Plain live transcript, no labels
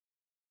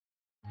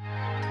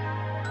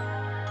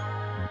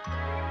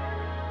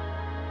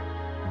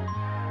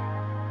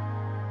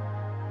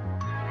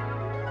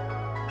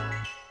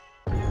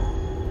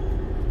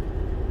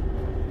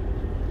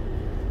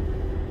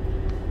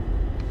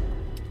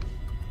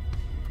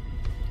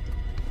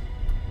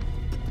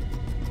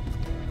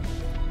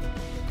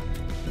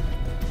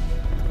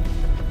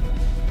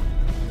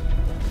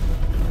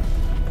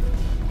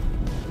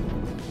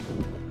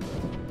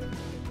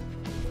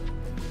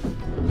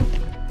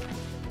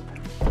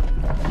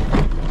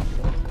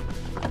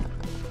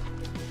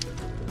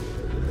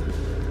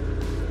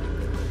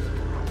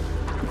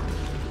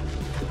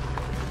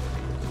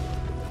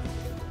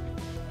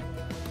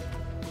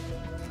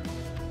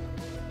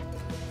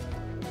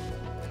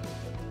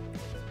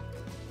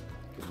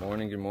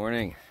Good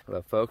morning.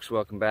 Hello folks,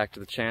 welcome back to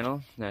the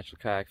channel, Natural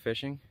Kayak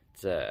Fishing.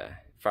 It's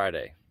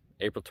Friday,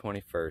 April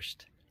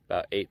 21st,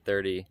 about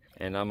 8:30,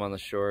 and I'm on the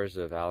shores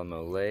of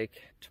Alamo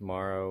Lake.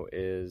 Tomorrow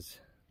is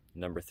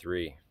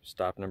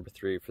stop number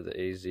three for the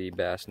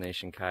A.Z.B.A.S.S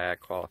Nation Kayak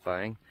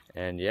Qualifying.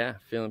 And yeah,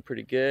 feeling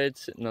pretty good,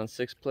 sitting on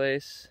 6th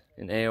place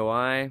in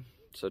AOI.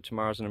 So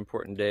tomorrow's an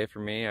important day for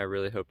me. I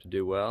really hope to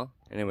do well.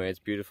 Anyway, it's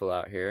beautiful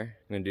out here.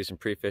 I'm gonna do some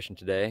pre-fishing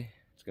today.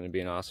 It's gonna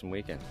be an awesome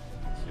weekend.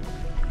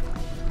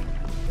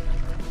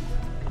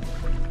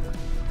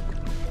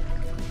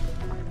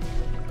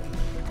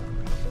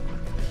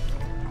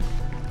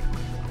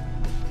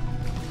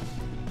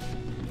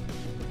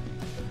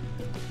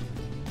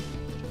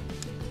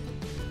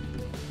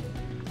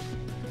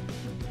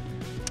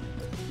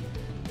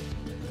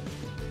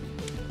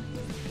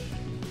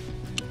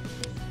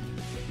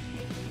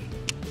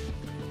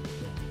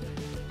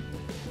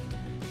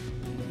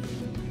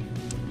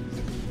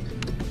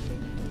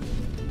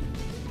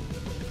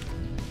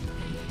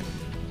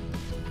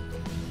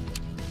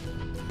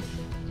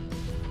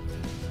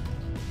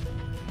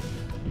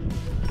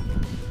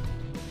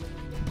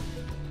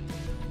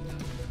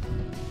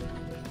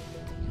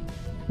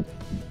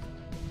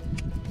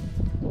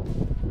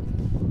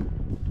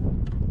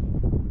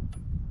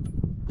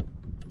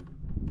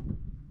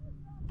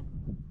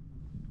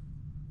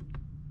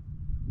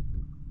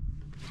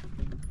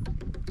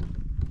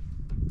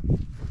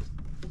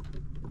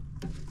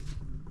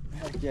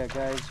 Yeah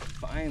guys,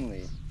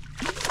 finally.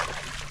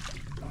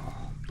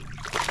 Oh.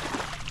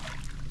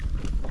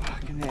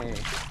 Fucking A.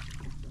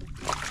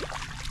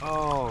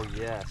 Oh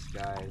yes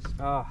guys.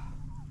 Oh.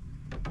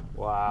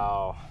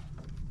 Wow.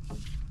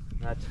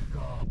 That took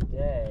all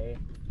day.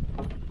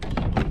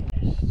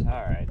 It's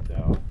alright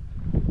though.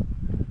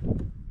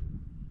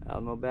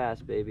 Alamo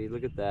B.A.S.S baby,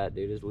 look at that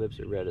dude, his lips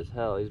are red as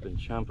hell. He's been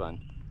chumping,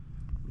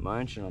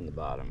 munching on the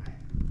bottom.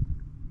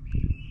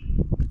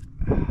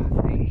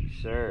 Oh, thank you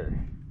sir.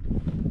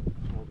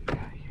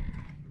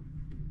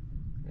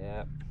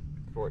 Yep,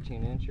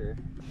 14-incher.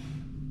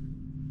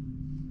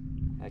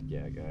 Heck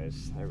yeah,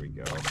 guys. There we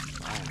go.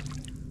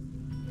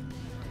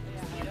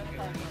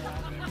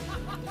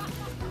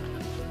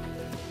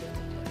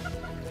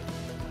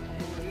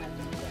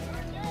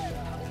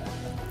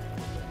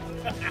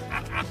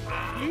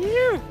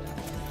 You.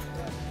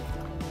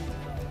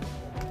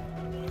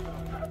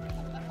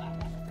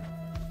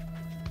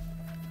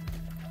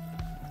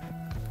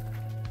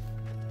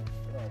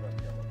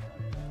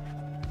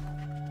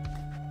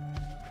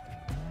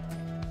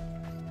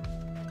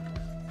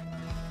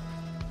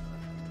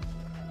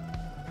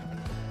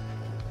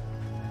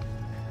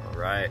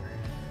 Right,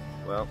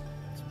 well,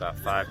 it's about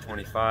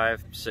 5:25.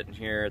 I'm sitting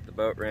here at the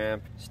boat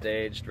ramp,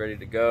 staged, ready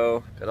to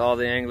go. Got all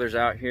the anglers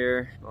out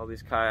here, all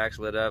these kayaks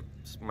lit up.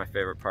 It's my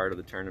favorite part of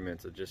the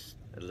tournament. It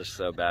looks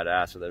so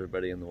badass with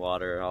everybody in the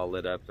water, all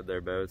lit up with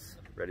their boats,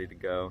 ready to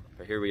go.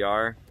 But here we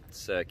are.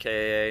 It's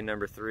KAA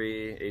number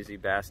 3,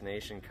 A.Z.B.A.S.S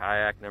Nation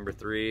Kayak number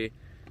 3,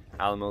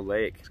 Alamo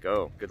Lake. Let's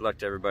go. Good luck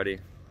to everybody.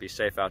 Be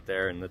safe out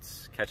there and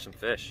let's catch some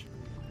fish.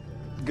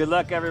 Good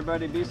luck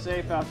everybody, be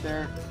safe out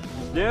there.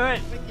 Let's do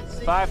it.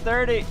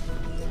 5:30.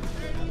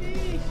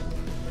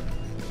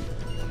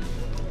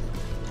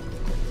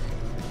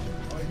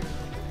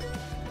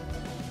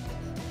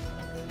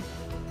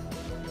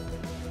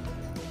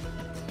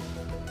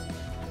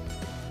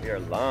 We are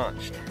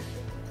launched.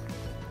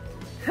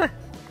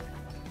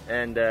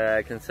 And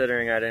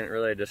considering I didn't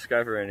really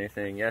discover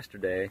anything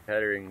yesterday,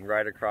 heading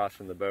right across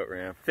from the boat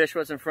ramp. Fish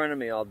was in front of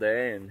me all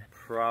day and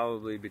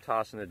probably be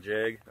tossing a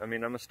jig. I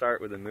mean, I'm gonna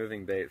start with a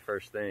moving bait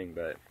first thing,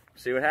 but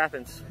see what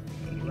happens.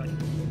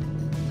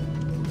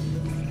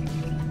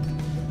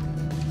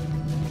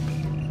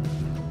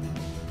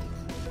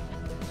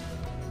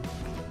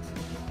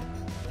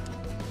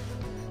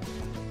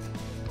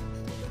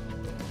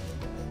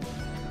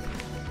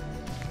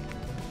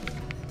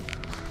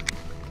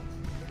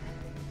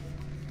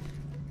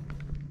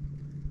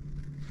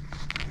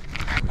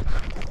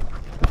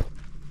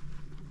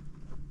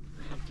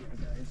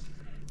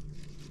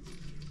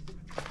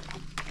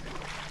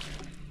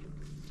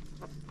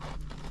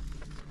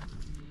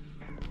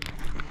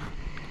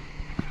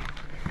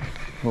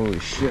 Holy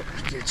shit,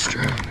 it's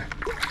strong.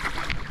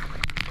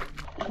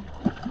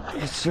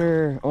 Yes,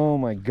 sir. Oh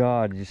my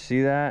God, did you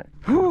see that?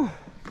 Whew.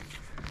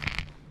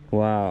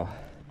 Wow.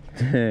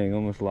 Dang,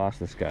 almost lost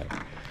this guy.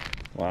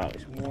 Wow,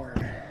 he's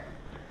warm.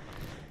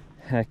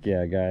 Heck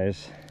yeah,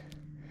 guys.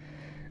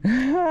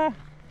 God.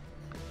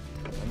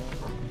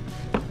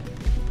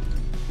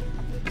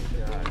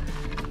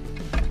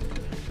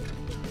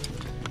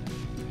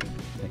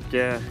 Heck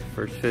yeah,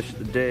 first fish of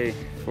the day,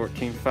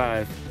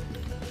 14.5.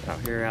 Out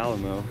here,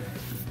 Alamo.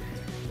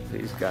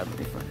 Please God, let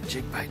me find a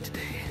jig bite today.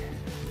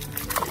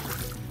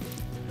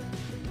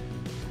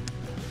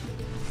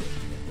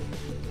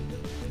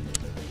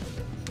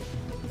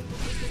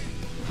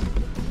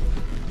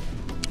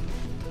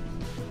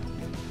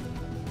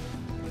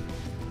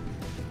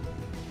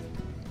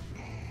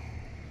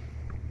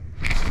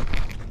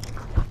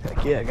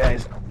 Heck yeah,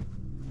 guys.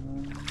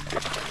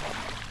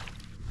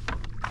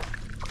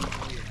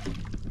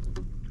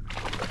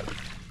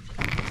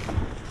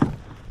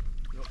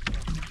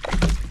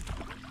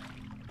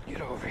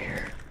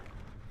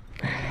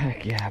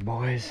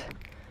 boys.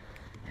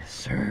 Yes,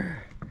 sir.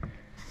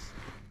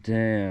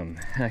 Damn,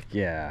 heck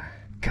yeah.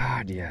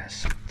 God,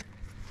 yes.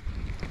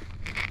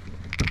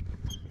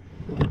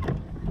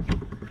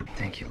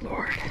 Thank you,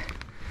 Lord.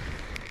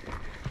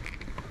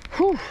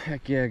 Whew,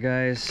 heck yeah,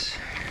 guys.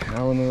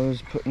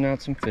 Alamo's putting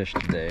out some fish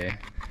today.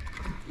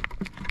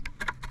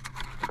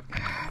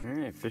 All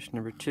right, fish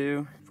number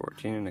 2,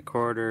 14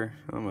 1/4,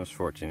 almost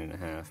 14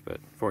 1/2, but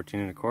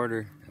 14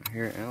 1/4. Out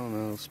here at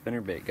Alamo,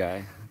 spinnerbait guy.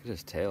 Look at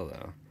his tail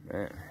though.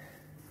 Man.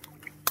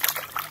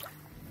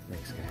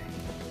 Thanks, guy.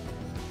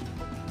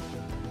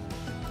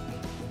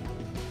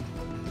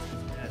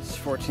 That's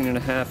 14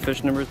 1/2,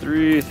 fish number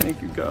 3.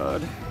 Thank you,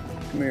 God.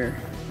 Come here.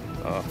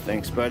 Oh,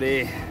 thanks,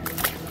 buddy.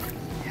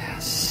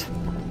 Yes.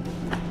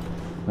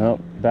 Well,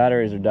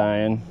 batteries are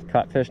dying.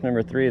 Caught fish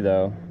number 3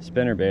 though.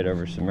 Spinnerbait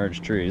over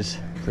submerged trees.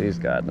 Please,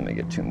 God, let me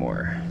get 2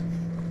 more.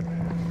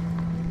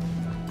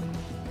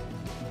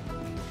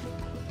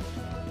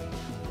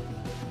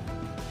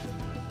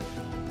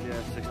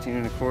 Yeah,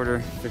 16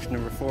 1/4, fish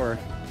number 4.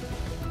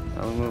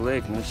 Alamo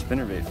Lake, another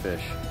spinnerbait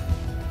fish.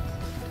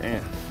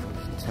 Damn,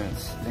 that's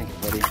intense. Thank you,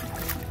 buddy.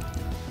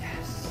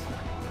 Yes.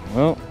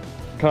 Well,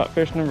 caught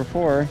fish number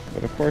 4,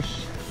 but of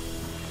course,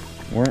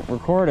 weren't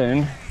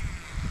recording.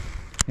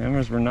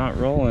 Cameras were not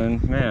rolling.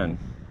 Man,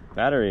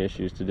 battery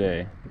issues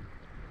today.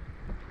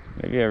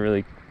 Maybe I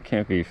really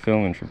can't be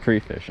filming for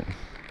pre-fishing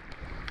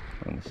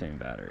on the same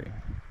battery.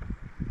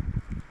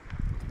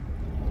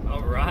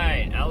 All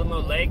right, Alamo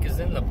Lake is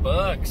in the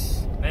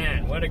books.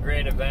 Man, what a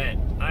great event.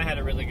 I had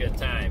a really good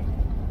time.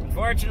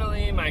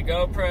 Unfortunately, my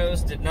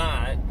GoPros did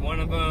not. One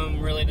of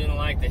them really didn't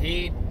like the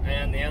heat,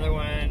 and the other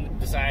one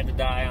decided to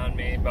die on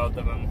me, both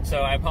of them.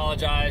 So I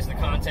apologize, the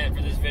content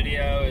for this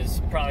video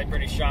is probably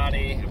pretty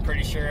shoddy. I'm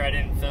pretty sure I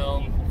didn't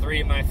film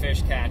 3 of my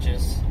fish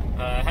catches.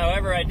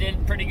 However, I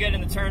did pretty good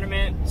in the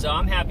tournament, so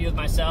I'm happy with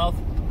myself.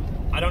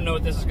 I don't know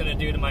what this is gonna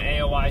do to my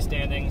AOY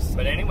standings,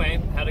 but anyway,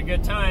 had a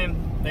good time.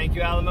 Thank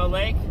you, Alamo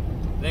Lake.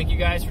 Thank you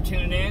guys for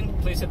tuning in.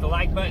 Please hit the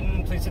like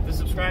button, please hit the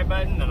subscribe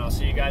button, and I'll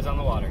see you guys on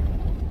the water.